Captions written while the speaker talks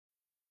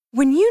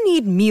When you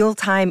need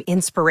mealtime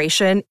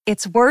inspiration,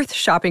 it's worth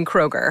shopping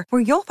Kroger,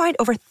 where you'll find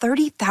over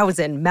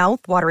 30,000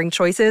 mouth-watering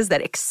choices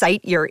that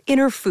excite your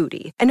inner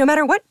foodie. And no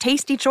matter what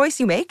tasty choice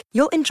you make,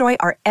 you'll enjoy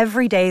our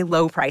everyday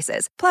low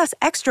prices, plus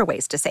extra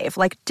ways to save,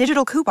 like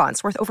digital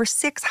coupons worth over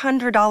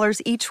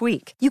 $600 each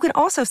week. You can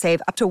also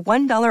save up to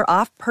 $1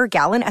 off per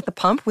gallon at the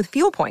pump with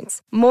fuel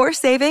points. More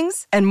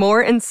savings and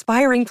more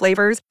inspiring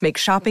flavors make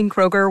shopping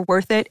Kroger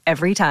worth it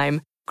every time.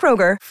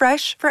 Kroger,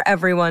 fresh for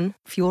everyone.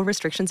 Fuel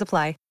restrictions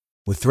apply.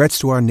 With threats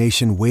to our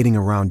nation waiting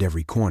around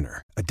every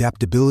corner,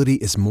 adaptability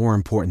is more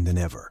important than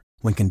ever.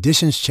 When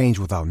conditions change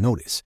without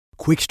notice,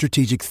 quick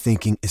strategic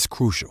thinking is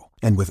crucial.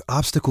 And with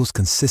obstacles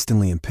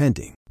consistently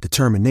impending,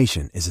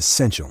 determination is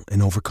essential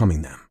in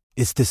overcoming them.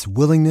 It's this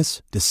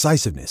willingness,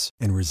 decisiveness,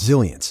 and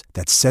resilience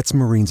that sets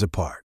Marines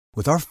apart.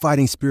 With our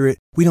fighting spirit,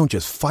 we don't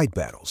just fight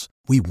battles,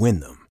 we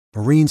win them.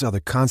 Marines are the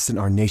constant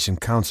our nation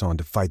counts on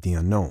to fight the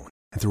unknown.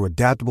 And through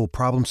adaptable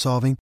problem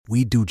solving,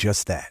 we do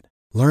just that.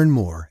 Learn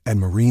more at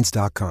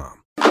marines.com.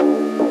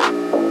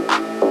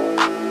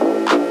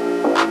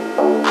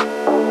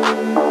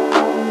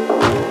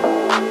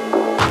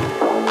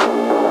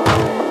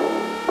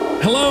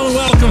 Hello and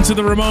welcome to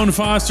the Ramon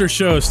Foster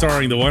Show,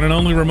 starring the one and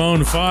only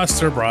Ramon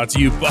Foster, brought to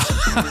you by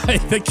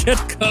the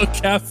Kitco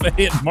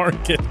Cafe and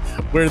Market,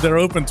 where they're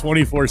open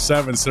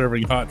 24/7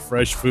 serving hot,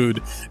 fresh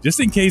food.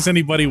 Just in case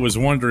anybody was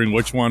wondering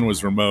which one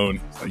was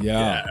Ramon.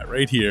 Yeah,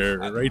 right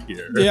here.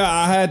 Yeah,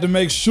 I had to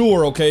make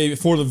sure, okay,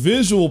 for the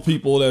visual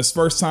people that's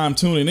first time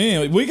tuning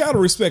in, we got to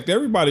respect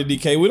everybody,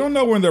 DK. We don't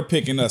know when they're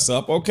picking us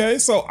up, okay?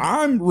 So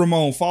I'm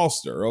Ramon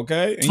Foster,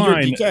 okay? And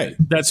fine. You're DK.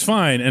 That's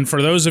fine. And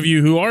for those of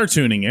you who are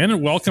tuning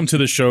in, welcome to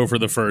the show for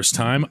the first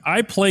time.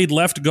 I played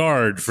left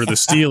guard for the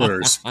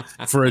Steelers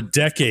for a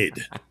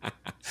decade.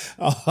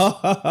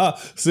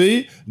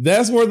 See,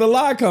 that's where the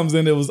lie comes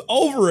in. It was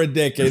over a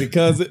decade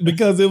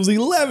because it was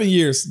 11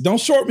 years. Don't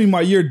short me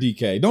my year,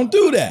 DK. Don't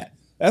do that.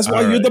 That's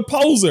why you're the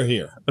poser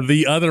here.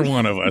 The other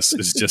one of us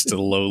is just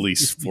a lowly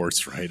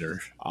sports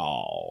writer.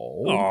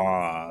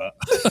 Oh.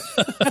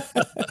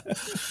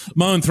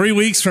 Moan, 3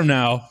 weeks from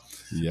now,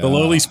 the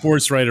lowly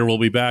sports writer will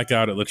be back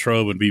out at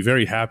Latrobe and be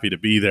very happy to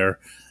be there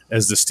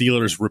as the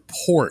Steelers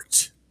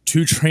report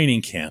to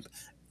training camp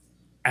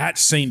at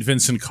St.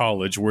 Vincent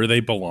College, where they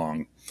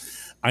belong.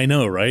 I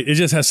know, right? It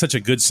just has such a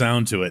good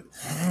sound to it.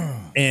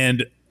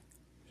 And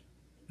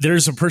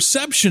there's a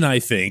perception, I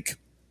think,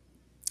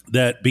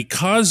 that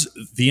because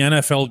the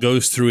NFL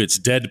goes through its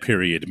dead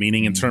period,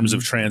 meaning in terms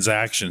of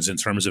transactions, in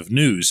terms of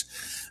news,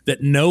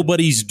 that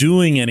nobody's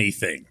doing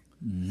anything.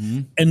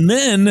 Mm-hmm. And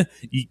then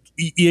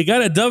you got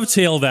to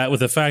dovetail that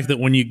with the fact that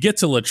when you get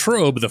to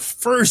Latrobe, the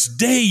first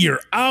day you're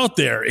out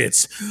there,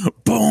 it's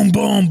boom,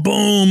 boom,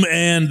 boom,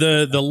 and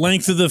the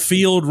length of the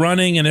field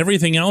running and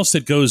everything else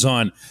that goes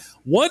on.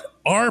 What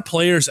are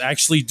players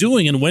actually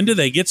doing, and when do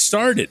they get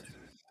started?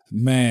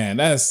 Man,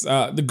 that's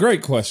the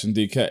great question,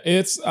 DK.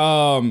 It's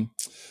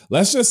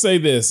let's just say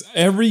this.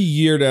 Every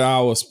year that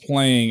I was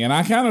playing, and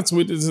I kind of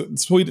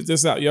tweeted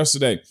this out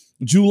yesterday,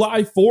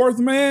 July 4th,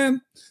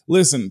 man,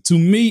 listen, to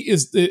me,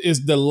 is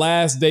the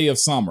last day of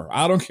summer.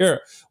 I don't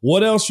care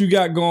what else you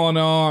got going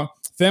on.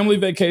 Family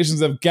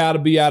vacations have got to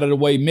be out of the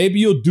way. Maybe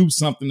you'll do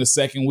something the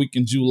second week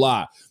in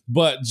July.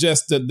 But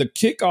just the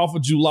kickoff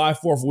of July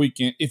 4th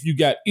weekend, if you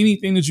got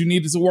anything that you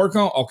needed to work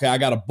on, okay, I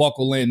got to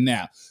buckle in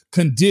now.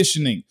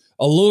 Conditioning,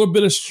 a little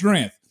bit of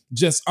strength,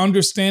 just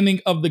understanding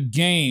of the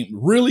game,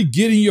 really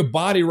getting your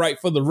body right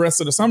for the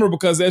rest of the summer.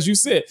 Because as you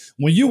said,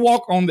 when you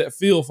walk on that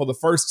field for the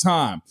first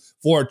time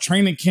for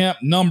training camp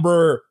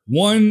number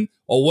 1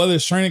 or whether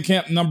it's training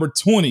camp number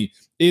 20,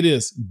 it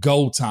is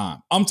go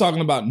time. I'm talking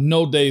about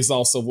no days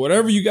off. So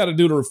whatever you got to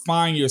do to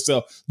refine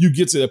yourself, you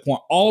get to that point.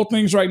 All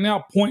things right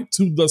now point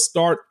to the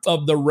start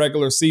of the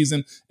regular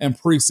season and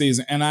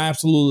preseason. And I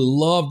absolutely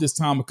love this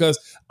time because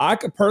I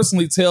could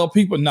personally tell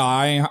people, no,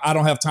 I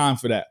don't have time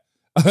for that.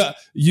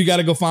 You got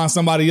to go find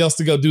somebody else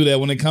to go do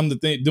that when it comes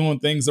to doing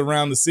things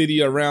around the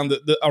city, around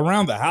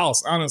the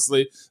house,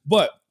 honestly.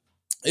 But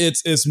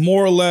it's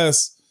more or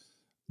less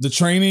the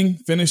training,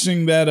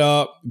 finishing that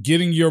up,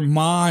 getting your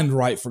mind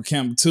right for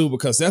camp 2,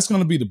 because that's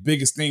going to be the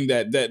biggest thing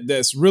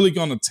that's really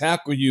going to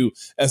tackle you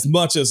as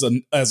much as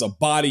a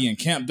body and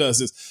camp does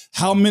is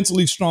how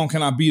mentally strong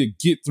can I be to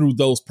get through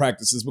those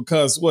practices?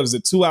 Because what is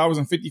it? 2 hours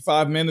and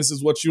 55 minutes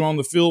is what you're on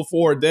the field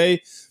for a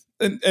day.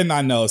 And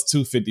I know it's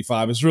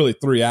 2:55. It's really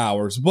 3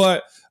 hours.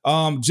 But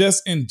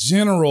just in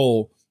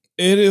general,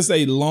 it is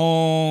a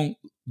long,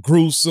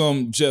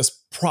 gruesome just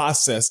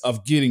process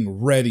of getting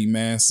ready,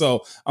 man.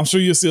 So I'm sure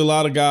you'll see a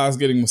lot of guys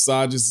getting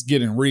massages,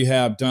 getting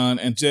rehab done,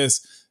 and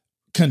just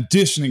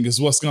conditioning is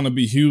what's going to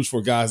be huge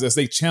for guys as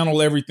they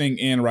channel everything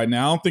in right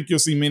now. I don't think you'll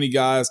see many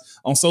guys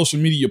on social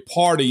media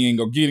partying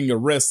or getting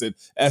arrested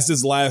as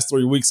this last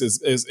 3 weeks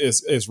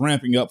is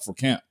ramping up for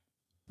camp.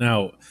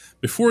 Now,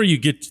 before you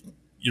get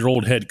your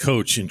old head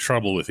coach in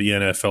trouble with the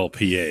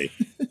NFLPA,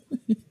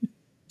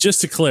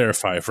 just to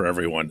clarify for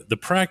everyone, the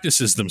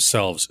practices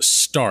themselves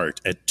start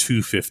at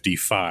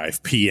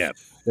 2:55 p.m.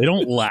 They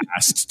don't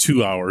last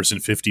 2 hours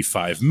and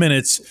 55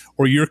 minutes,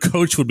 or your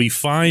coach would be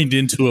fined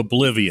into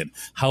oblivion.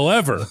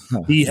 However,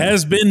 he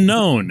has been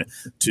known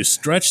to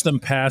stretch them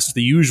past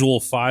the usual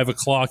 5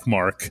 o'clock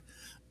mark.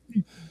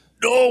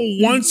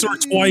 Once or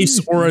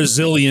twice or a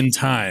zillion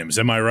times.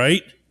 Am I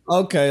right?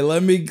 Okay,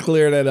 let me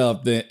clear that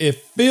up then. It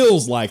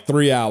feels like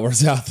 3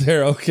 hours out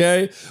there,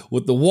 okay?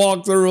 With the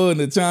walkthrough and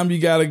the time you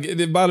gotta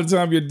get, by the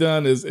time you're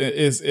done,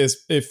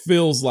 it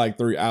feels like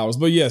 3 hours.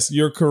 But yes,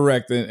 you're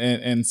correct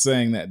in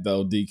saying that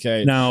though,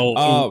 DK. Now,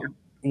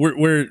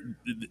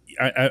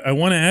 I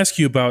want to ask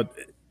you about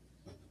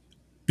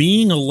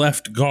being a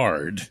left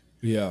guard.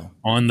 Yeah.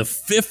 On the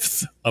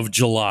 5th of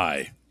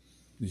July.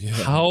 Yeah.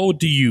 How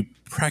do you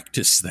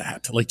practice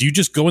that? Like, do you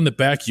just go in the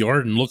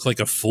backyard and look like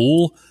a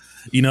fool?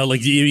 You know,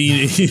 like,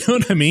 you know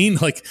what I mean?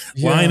 Like,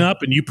 line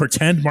up and you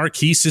pretend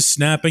Marquise is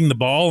snapping the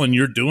ball and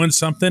you're doing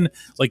something.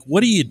 Like,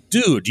 what do you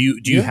do? Do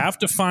you have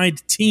to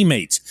find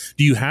teammates?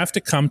 Do you have to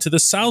come to the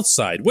South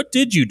Side? What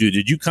did you do?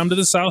 Did you come to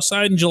the South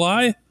Side in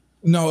July?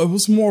 No, it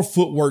was more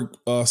footwork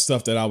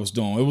stuff that I was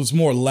doing. It was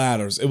more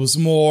ladders. It was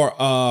more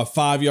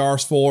 5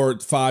 yards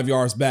forward, 5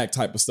 yards back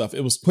type of stuff.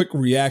 It was quick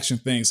reaction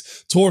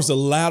things. Towards the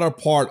latter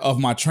part of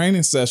my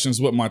training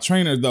sessions with my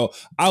trainer, though,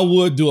 I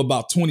would do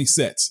about 20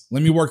 sets.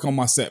 Let me work on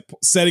my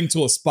setting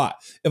to a spot.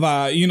 If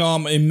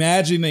I'm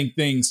imagining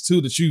things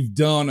too that you've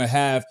done or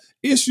have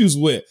issues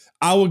with,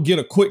 I would get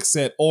a quick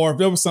set, or if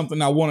there was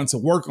something I wanted to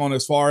work on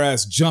as far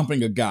as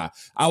jumping a guy,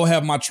 I would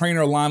have my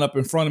trainer line up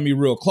in front of me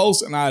real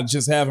close, and I'd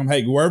just have him,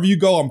 hey, wherever you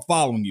go, I'm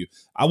following you.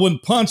 I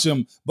wouldn't punch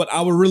him, but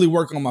I would really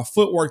work on my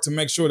footwork to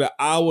make sure that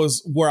I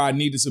was where I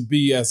needed to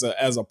be as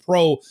a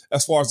pro,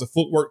 as far as the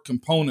footwork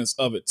components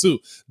of it too.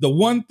 The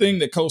one thing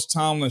that Coach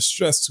Tomlin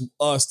stressed to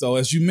us, though,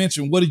 as you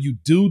mentioned, what do you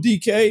do,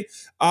 DK?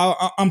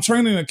 I'm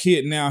training a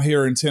kid now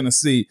here in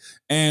Tennessee,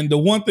 and the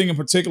one thing in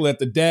particular that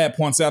the dad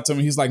points out to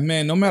me, he's like,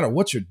 man, no matter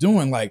what you're doing,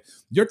 like,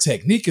 your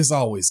technique is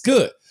always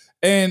good.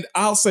 And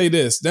I'll say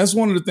this, that's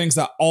one of the things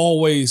I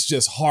always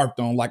just harped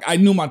on. Like, I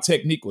knew my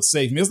technique would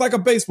save me. It's like a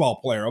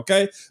baseball player,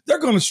 okay? They're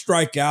going to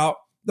strike out.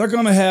 They're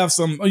going to have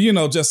some,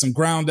 just some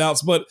ground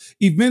outs, but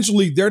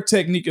eventually their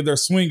technique and their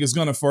swing is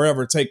going to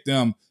forever take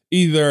them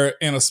either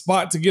in a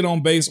spot to get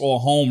on base or a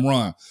home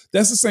run.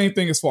 That's the same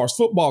thing as far as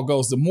football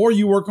goes. The more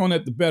you work on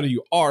it, the better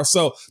you are.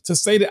 So to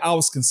say that I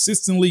was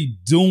consistently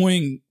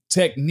doing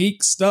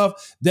technique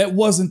stuff, that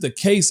wasn't the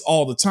case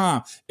all the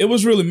time. It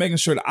was really making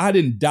sure that I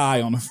didn't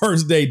die on the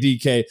first day,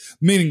 DK,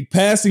 meaning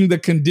passing the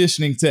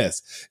conditioning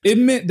test. It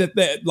meant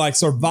that like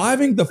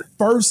surviving the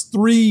first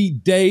 3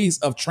 days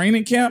of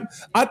training camp.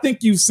 I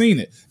think you've seen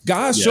it.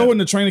 Guys showing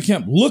the training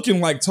camp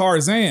looking like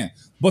Tarzan,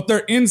 but their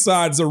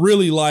insides are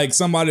really like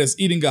somebody that's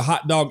eating a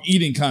hot dog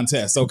eating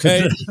contest,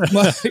 okay?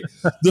 Like,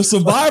 the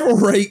survival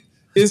rate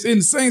is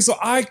insane. So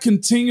I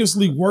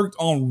continuously worked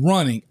on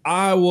running.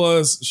 I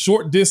was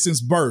short distance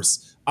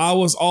bursts. I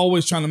was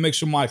always trying to make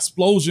sure my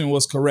explosion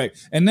was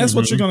correct. And that's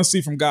what you're going to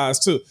see from guys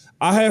too.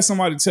 I had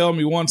somebody tell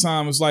me one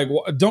time, it's like,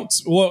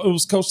 it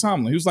was Coach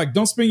Tomlin. He was like,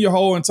 don't spend your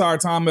whole entire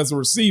time as a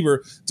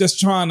receiver just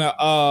trying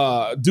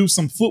to do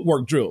some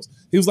footwork drills.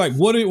 He was like,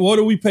 what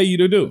do we pay you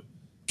to do?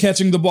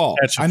 Catching the ball.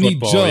 I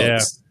need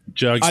jugs.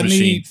 Jugs I machine.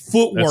 need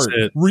footwork.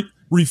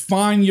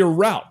 Refine your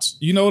routes.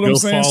 You know what I'm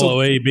saying?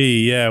 Follow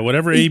AB. Yeah,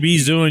 whatever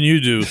AB's doing,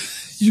 you do.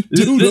 You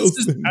do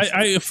those things.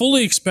 I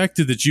fully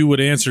expected that you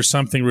would answer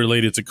something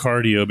related to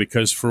cardio,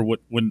 because for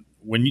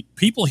when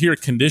people hear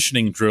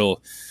conditioning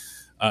drill,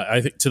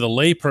 I think to the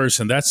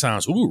layperson that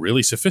sounds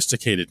really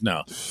sophisticated.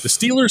 No, the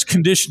Steelers'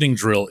 conditioning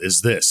drill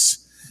is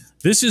this.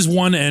 This is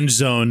one end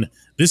zone.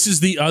 This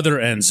is the other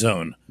end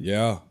zone.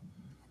 Yeah.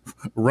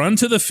 Run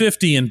to the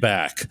 50 and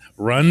back.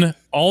 Run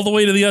all the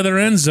way to the other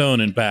end zone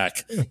and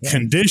back.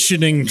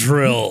 Conditioning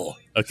drill.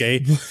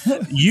 Okay.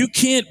 You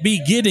can't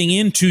be getting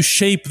into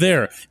shape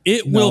there.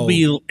 It will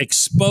be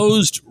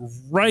exposed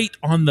right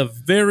on the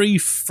very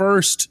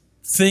first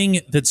thing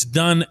that's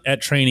done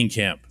at training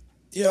camp.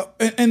 Yeah,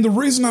 and the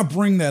reason I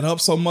bring that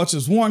up so much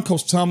is, one,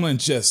 Coach Tomlin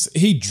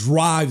he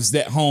drives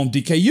that home,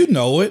 DK. You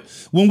know it.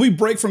 When we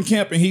break from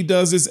camp and he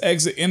does his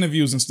exit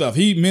interviews and stuff,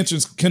 he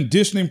mentions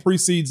conditioning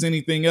precedes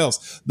anything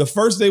else. The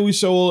first day we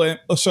show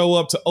up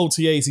to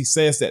OTAs, he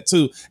says that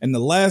too. And the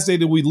last day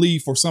that we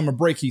leave for summer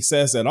break, he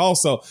says that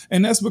also.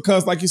 And that's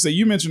because, like you said,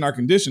 you mentioned our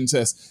condition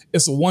test.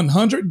 It's a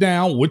 100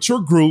 down with your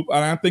group.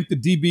 And I think the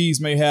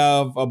DBs may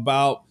have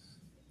about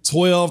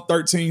 12,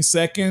 13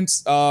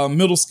 seconds.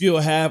 Middle skill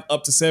have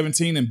up to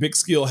 17, and big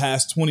skill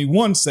has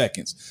 21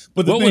 seconds.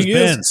 But the thing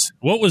is,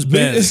 what was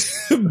Ben's?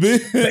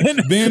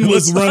 Ben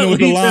was running with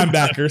the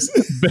linebackers.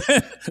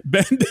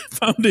 Ben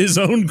found his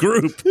own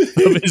group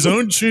of his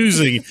own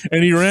choosing,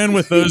 and he ran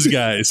with those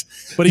guys.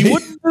 But he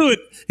wouldn't do it.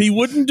 He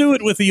wouldn't do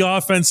it with the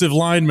offensive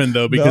linemen,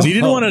 though, because he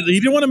didn't want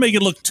to make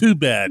it look too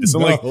bad. So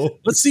like,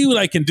 let's see what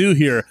I can do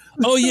here.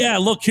 Oh yeah,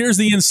 look, here's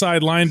the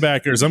inside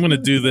linebackers. I'm going to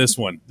do this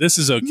one. This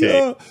is okay.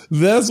 Yeah,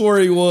 that's where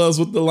he was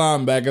with the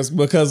linebackers,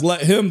 because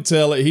let him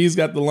tell it. He's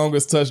got the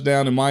longest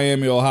touchdown in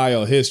Miami,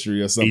 Ohio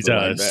history or something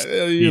like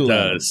that. He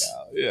does.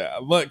 Yeah,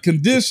 but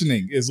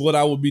conditioning is what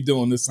I would be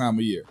doing this time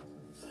of year.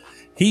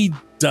 He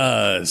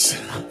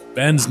does.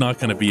 Ben's not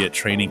going to be at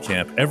training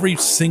camp. Every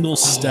single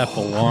step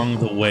along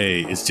the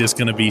way is just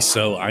going to be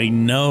so. I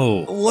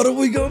know. What are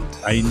we going to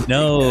do? I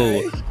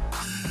know.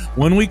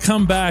 When we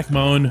come back,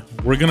 Moan,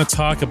 we're going to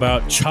talk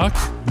about Chuck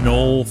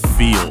Noll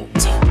Field.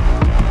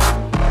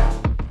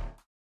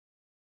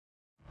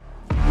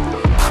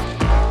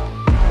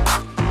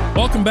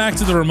 Welcome back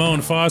to the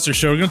Ramon Foster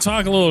Show. We're going to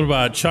talk a little bit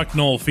about Chuck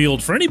Noll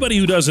Field. For anybody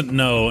who doesn't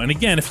know, and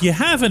again, if you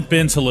haven't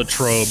been to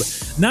Latrobe,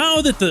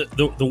 now that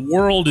the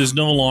world is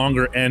no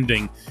longer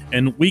ending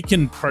and we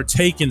can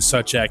partake in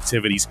such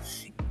activities,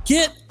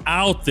 get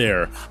out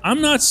there.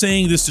 I'm not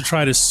saying this to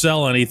try to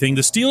sell anything.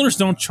 The Steelers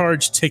don't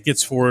charge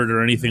tickets for it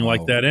or anything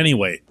like that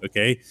anyway,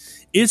 okay?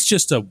 It's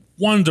just a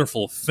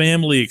wonderful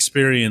family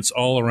experience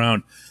all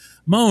around.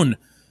 Moan,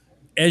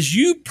 as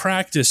you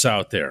practice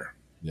out there,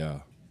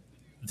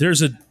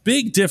 there's a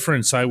big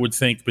difference, I would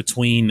think,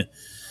 between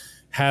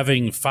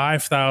having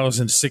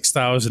 5,000,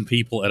 6,000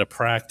 people at a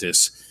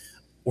practice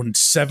or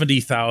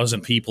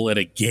 70,000 people at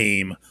a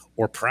game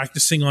or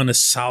practicing on the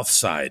south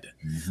side.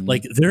 Mm-hmm.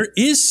 Like, there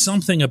is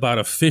something about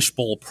a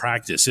fishbowl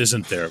practice,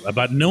 isn't there?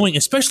 About knowing,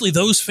 especially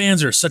those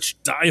fans are such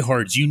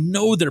diehards, you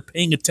know they're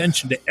paying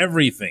attention to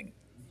everything.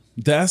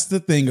 That's the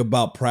thing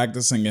about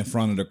practicing in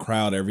front of the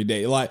crowd every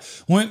day. Like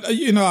when,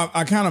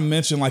 I kind of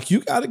mentioned, like,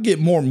 you got to get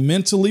more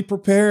mentally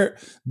prepared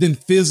than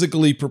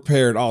physically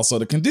prepared. Also,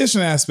 the condition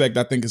aspect,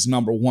 I think, is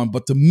number one,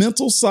 but the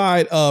mental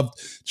side of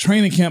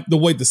training camp, the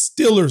way the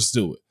Steelers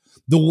do it,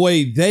 the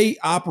way they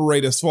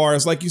operate, as far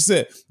as, like you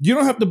said, you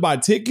don't have to buy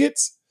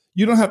tickets.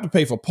 You don't have to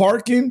pay for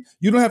parking.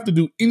 You don't have to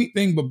do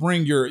anything but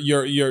bring your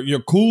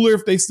cooler,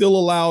 if they still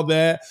allow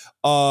that,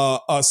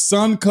 a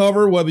sun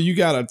cover, whether you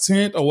got a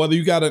tent or whether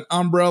you got an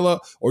umbrella,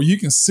 or you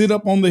can sit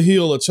up on the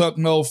hill of Chuck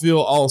Noll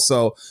Field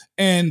also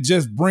and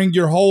just bring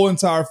your whole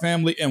entire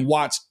family and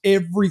watch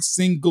every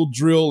single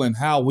drill and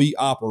how we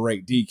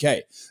operate,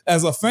 DK.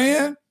 As a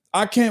fan,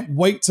 I can't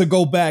wait to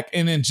go back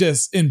and then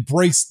just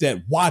embrace that.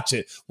 Watch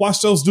it. Watch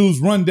those dudes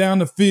run down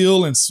the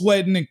field and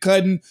sweating and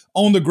cutting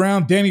on the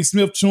ground. Danny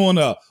Smith chewing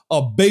a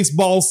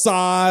baseball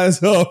size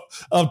of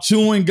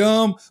chewing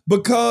gum,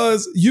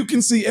 because you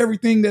can see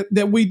everything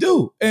that we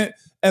do. And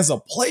as a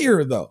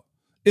player, though,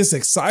 it's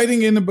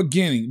exciting in the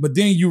beginning, but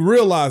then you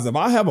realize if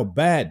I have a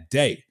bad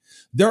day,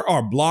 there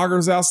are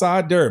bloggers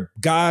outside. There are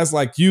guys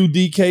like you,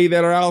 DK,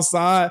 that are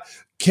outside.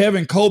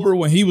 Kevin Colbert,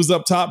 when he was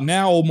up top,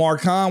 now Omar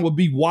Khan will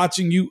be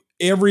watching you.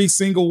 Every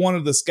single one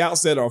of the scouts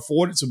that are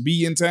afforded to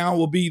be in town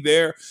will be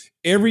there.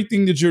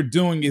 Everything that you're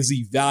doing is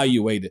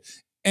evaluated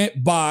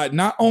by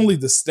not only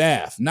the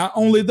staff, not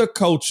only the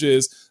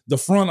coaches, the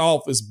front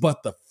office,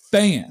 but the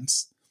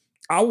fans.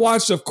 I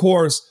watched, of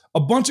course,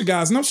 a bunch of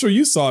guys, and I'm sure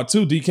you saw it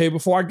too, DK,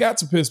 before I got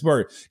to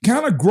Pittsburgh,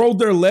 kind of grow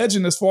their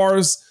legend as far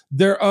as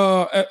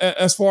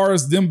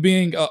them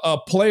being a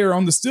player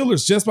on the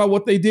Steelers just by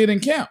what they did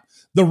in camp.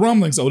 The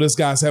rumblings, this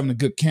guy's having a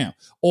good camp,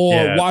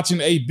 or watching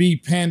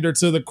AB pander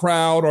to the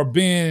crowd, or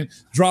Ben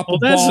drop a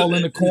ball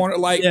in the corner.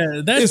 Like,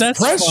 that's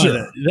pressure.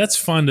 Fun. That's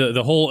fun.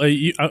 The whole.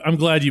 I'm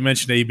glad you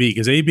mentioned AB,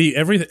 because AB,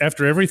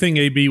 after everything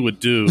AB would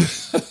do,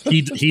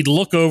 he'd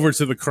look over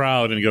to the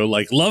crowd and go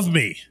like, "Love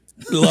me,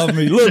 love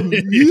me, love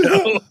me,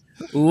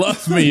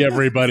 love me,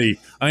 everybody.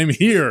 I'm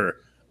here.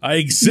 I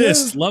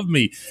exist. Love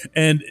me."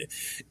 And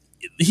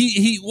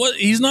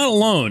he's not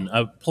alone.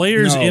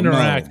 Players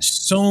interact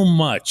so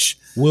much.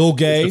 Will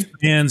Gay,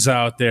 fans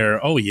out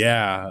there. Oh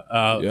yeah.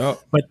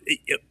 But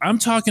I'm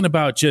talking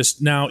about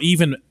just now,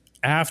 even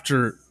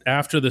after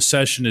the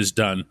session is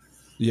done.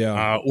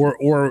 Yeah.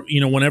 Or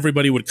when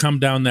everybody would come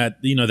down that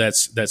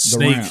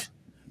snake,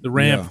 the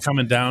ramp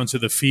coming down to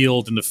the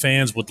field, and the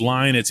fans would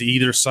line it to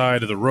either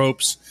side of the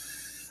ropes.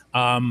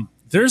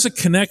 There's a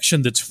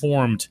connection that's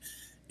formed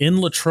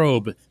in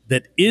Latrobe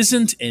that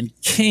isn't and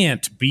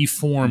can't be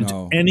formed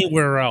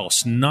anywhere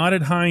else. Not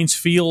at Heinz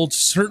Field,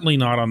 certainly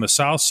not on the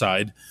south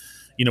side,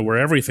 where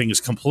everything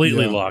is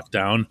completely locked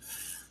down.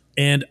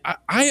 And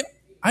I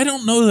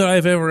don't know that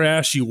I've ever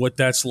asked you what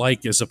that's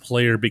like as a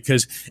player,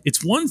 because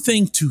it's one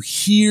thing to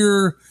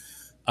hear,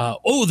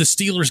 the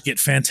Steelers get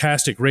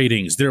fantastic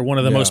ratings. They're one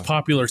of the most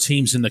popular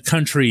teams in the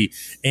country,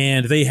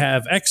 and they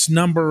have X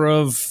number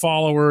of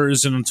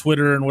followers and on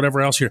Twitter and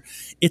whatever else here.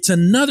 It's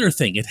another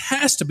thing. It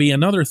has to be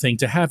another thing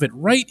to have it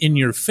right in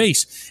your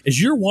face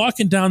as you're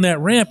walking down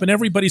that ramp and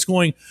everybody's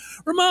going,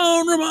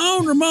 "Ramon,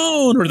 Ramon,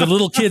 Ramon," or the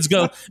little kids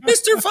go,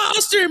 "Mr.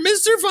 Foster,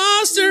 Mr.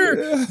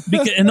 Foster."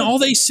 And all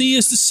they see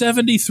is the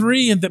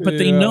 73, but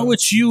they know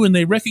it's you and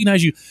they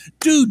recognize you.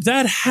 Dude,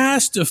 that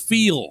has to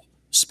feel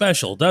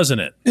special, doesn't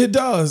it? It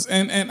does.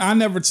 And I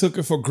never took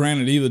it for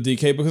granted either,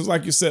 DK, because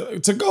like you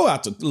said, to go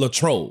out to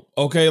Latrobe,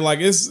 okay, like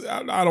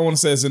I don't want to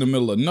say it's in the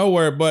middle of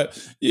nowhere, but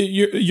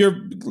you're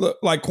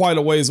like quite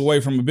a ways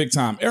away from a big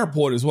time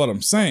airport is what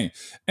I'm saying.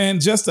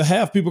 And just to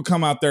have people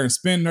come out there and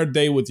spend their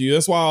day with you,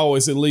 that's why I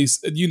always at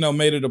least,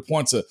 made it a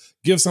point to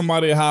give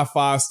somebody a high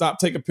five, stop,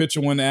 take a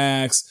picture when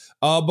asked,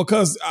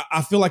 because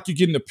I feel like you're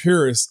getting the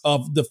purest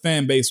of the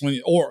fan base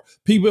or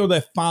people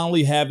that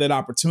finally have that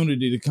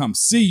opportunity to come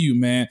see you,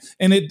 man.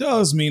 And it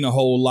does mean a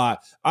whole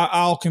lot.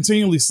 I'll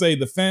continually say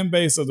the fan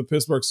base of the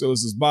Pittsburgh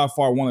Steelers is by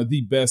far one of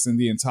the best in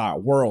the entire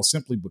world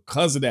simply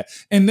because of that.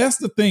 And that's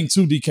the thing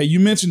too, DK. You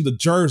mentioned the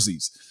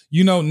jerseys,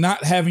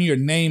 not having your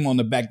name on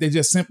the back. They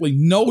just simply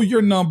know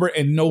your number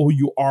and know who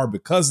you are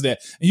because of that.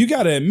 And you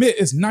got to admit,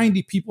 it's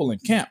 90 people in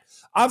camp.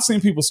 I've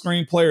seen people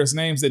scream players'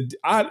 names that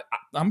I'm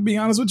going to be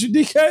honest with you,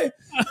 DK.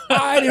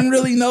 I didn't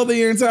really know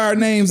their entire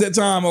names at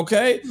time,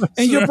 okay?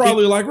 And you're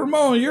probably like,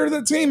 Ramon, you're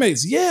the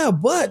teammates. Yeah,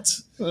 but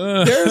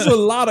there's a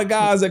lot of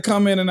guys that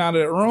come in and out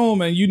of that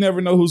room, and you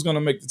never know who's going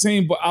to make the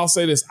team. But I'll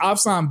say this. I've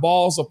signed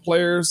balls of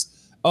players.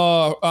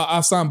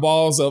 I've signed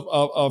balls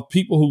of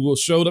people who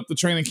showed up to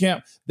training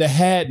camp that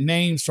had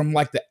names from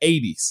like the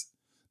 80s.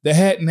 That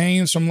had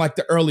names from like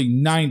the early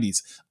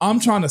 90s.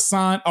 I'm trying to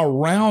sign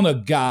around a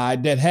guy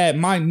that had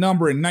my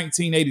number in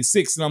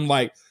 1986. And I'm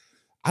like,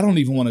 I don't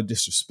even want to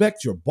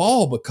disrespect your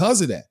ball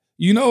because of that.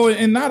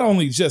 And not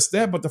only just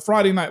that, but the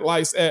Friday Night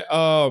Lights at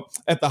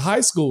the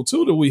high school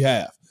too that we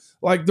have.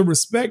 Like the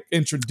respect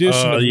and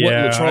tradition of what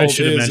Latrobe I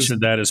should have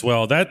mentioned that as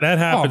well. That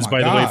happens,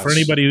 by the way, for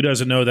anybody who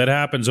doesn't know, that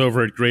happens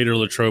over at Greater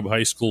Latrobe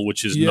High School,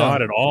 which is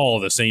not at all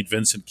the St.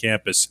 Vincent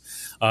campus.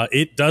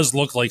 It does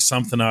look like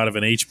something out of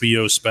an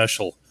HBO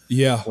special.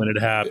 When it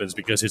happens,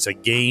 because it's a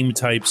game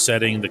type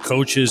setting. The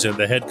coaches and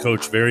the head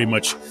coach very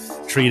much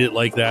treat it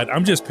like that.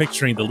 I'm just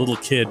picturing the little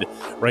kid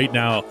right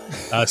now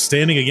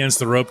standing against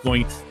the rope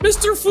going,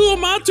 Mr.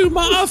 Fuamatu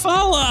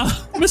Ma'afala,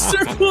 Mr.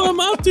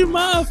 Fuamatu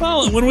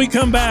Ma'afala. When we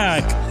come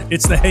back,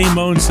 it's the Hey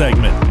Moan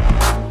segment.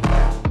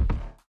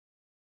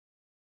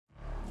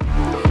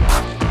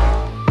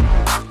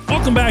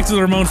 Welcome back to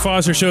the Ramon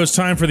Foster Show. It's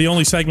time for the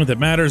only segment that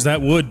matters.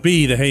 That would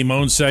be the Hey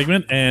Moan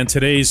segment. And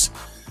today's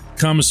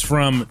comes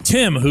from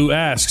Tim, who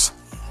asks,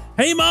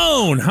 Hey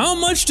Moan, how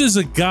much does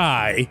a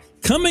guy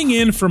coming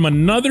in from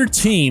another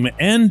team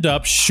end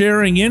up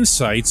sharing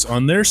insights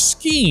on their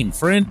scheme?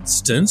 For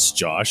instance,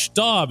 Josh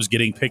Dobbs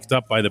getting picked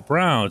up by the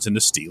Browns and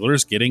the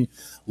Steelers getting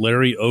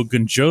Larry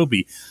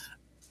Ogunjobi.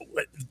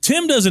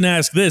 Tim doesn't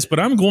ask this, but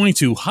I'm going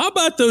to. How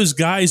about those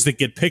guys that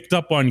get picked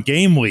up on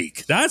game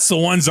week? That's the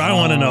ones I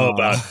want to know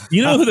about.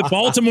 You know that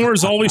Baltimore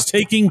is always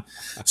taking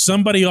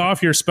somebody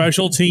off your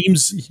special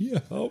teams?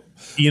 Yes.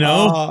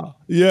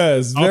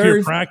 Off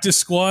your practice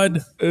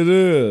squad? It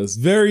is.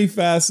 Very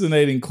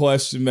fascinating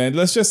question, man.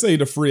 Let's just say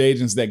the free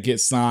agents that get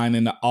signed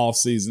in the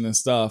offseason and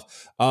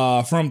stuff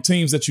from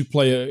teams that you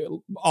play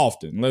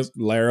often.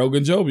 Larry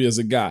Ogunjobi is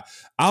a guy.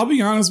 I'll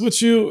be honest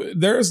with you,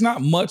 there's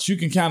not much you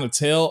can kind of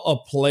tell a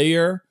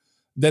player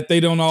that they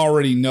don't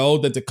already know,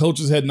 that the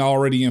coaches hadn't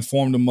already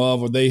informed them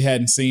of, or they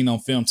hadn't seen on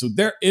film too.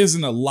 There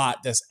isn't a lot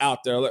that's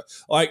out there.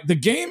 Like the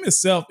game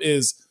itself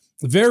is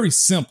very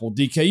simple,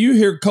 DK. You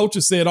hear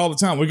coaches say it all the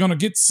time. We're going to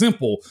get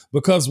simple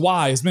because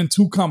why? It's been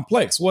too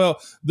complex.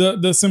 Well,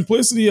 the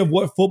simplicity of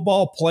what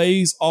football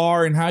plays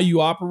are and how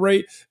you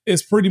operate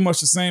is pretty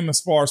much the same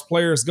as far as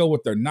players go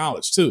with their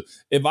knowledge too.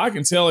 If I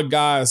can tell a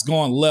guy is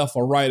going left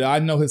or right, I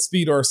know his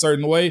feet are a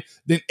certain way,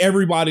 then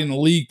everybody in the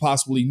league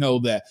possibly know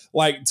that.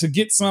 Like to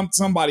get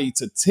somebody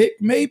to tick,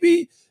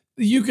 maybe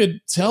you could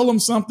tell them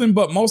something,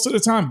 but most of the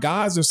time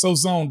guys are so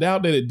zoned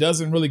out that it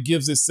doesn't really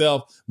gives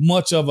itself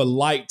much of a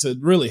light to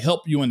really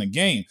help you in the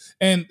game.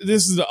 And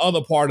this is the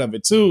other part of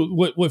it too.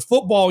 With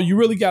football, you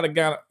really got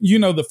to,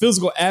 the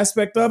physical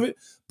aspect of it,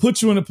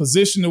 put you in a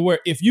position to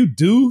where if you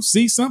do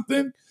see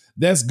something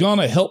that's going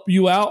to help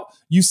you out,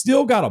 you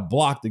still got to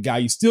block the guy.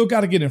 You still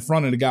got to get in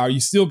front of the guy, or you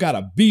still got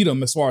to beat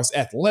him as far as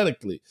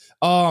athletically.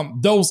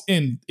 Those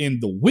in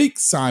the weak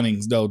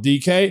signings, though,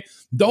 DK,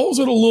 those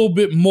are a little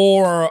bit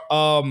more,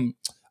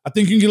 I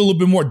think you can get a little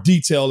bit more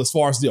detail as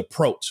far as the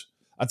approach.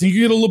 I think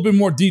you get a little bit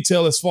more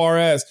detail as far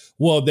as,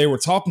 well, they were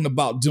talking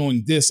about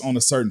doing this on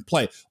a certain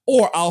play.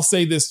 Or I'll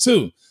say this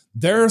too.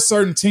 There are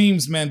certain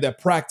teams, man, that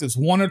practice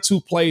one or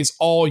two plays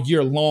all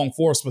year long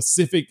for a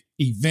specific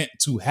event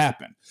to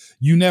happen.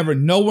 You never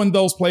know when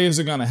those plays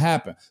are going to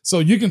happen. So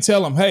you can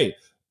tell them, hey,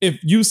 if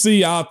you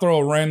see, I'll throw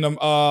a random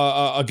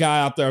a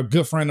guy out there, a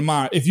good friend of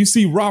mine. If you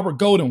see Robert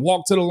Golden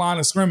walk to the line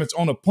of scrimmage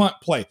on a punt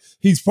play,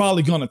 he's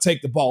probably going to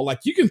take the ball. Like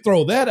you can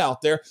throw that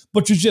out there,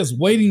 but you're just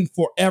waiting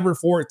forever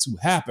for it to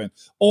happen.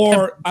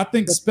 Or I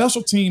think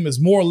special team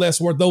is more or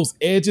less where those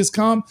edges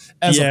come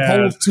as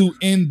opposed to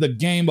in the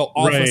game of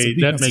offensive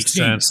defensive that makes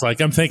sense. Like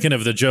I'm thinking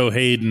of the Joe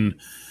Hayden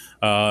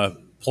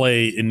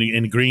play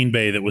in Green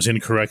Bay that was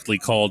incorrectly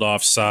called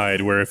offside,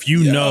 where if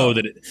you know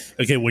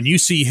that, when you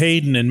see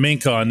Hayden and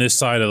Minka on this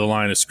side of the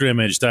line of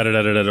scrimmage,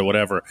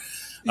 whatever,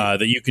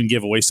 that you can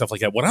give away stuff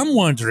like that. What I'm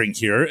wondering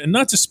here, and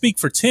not to speak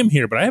for Tim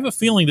here, but I have a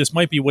feeling this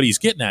might be what he's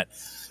getting at.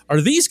 Are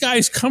these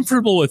guys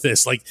comfortable with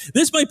this? Like,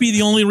 this might be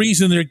the only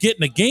reason they're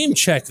getting a game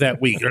check that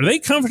week. Are they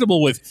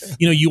comfortable with,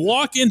 you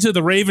walk into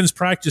the Ravens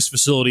practice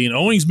facility in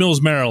Owings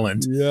Mills,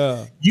 Maryland.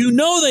 Yeah.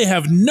 They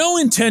have no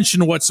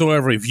intention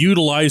whatsoever of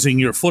utilizing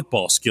your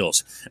football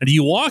skills. And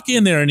you walk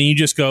in there and you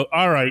just go,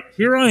 all right,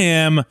 here I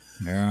am.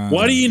 Yeah.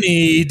 What do you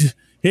need?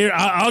 Here,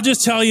 I'll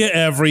just tell you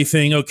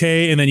everything,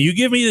 okay? And then you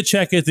give me the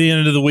check at the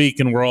end of the week,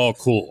 and we're all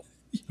cool.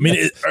 I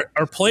mean,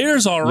 are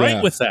players all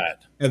right with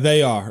that?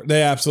 They are.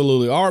 They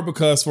absolutely are,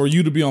 because for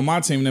you to be on my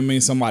team, that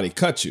means somebody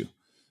cut you.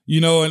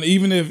 And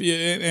even if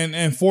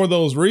and for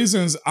those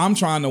reasons, I'm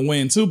trying to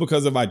win too,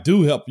 because if I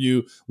do help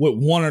you with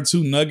 1 or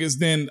 2 nuggets,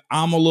 then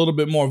I'm a little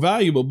bit more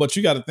valuable. But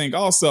you got to think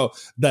also,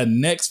 the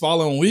next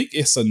following week,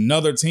 it's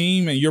another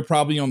team and you're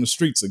probably on the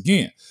streets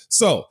again.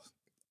 So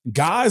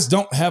guys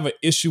don't have an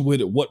issue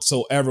with it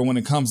whatsoever when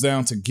it comes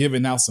down to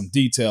giving out some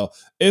detail.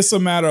 It's a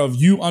matter of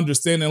you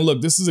understanding,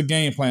 look, this is a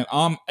game plan.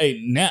 I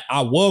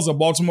was a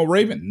Baltimore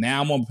Raven.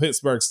 Now I'm a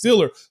Pittsburgh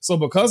Steeler. So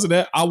because of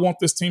that, I want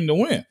this team to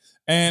win.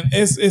 And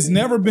it's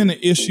never been an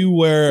issue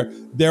where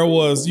there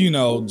was,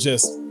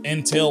 just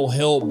intel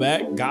held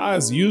back.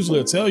 Guys usually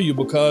will tell you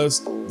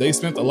because they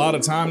spent a lot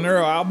of time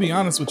there. I'll be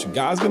honest with you,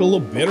 guys get a little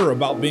bitter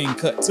about being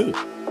cut too.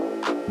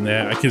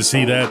 Yeah, I can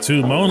see that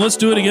too. Moan, let's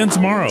do it again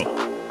tomorrow.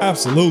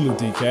 Absolutely,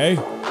 DK.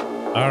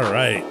 All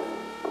right.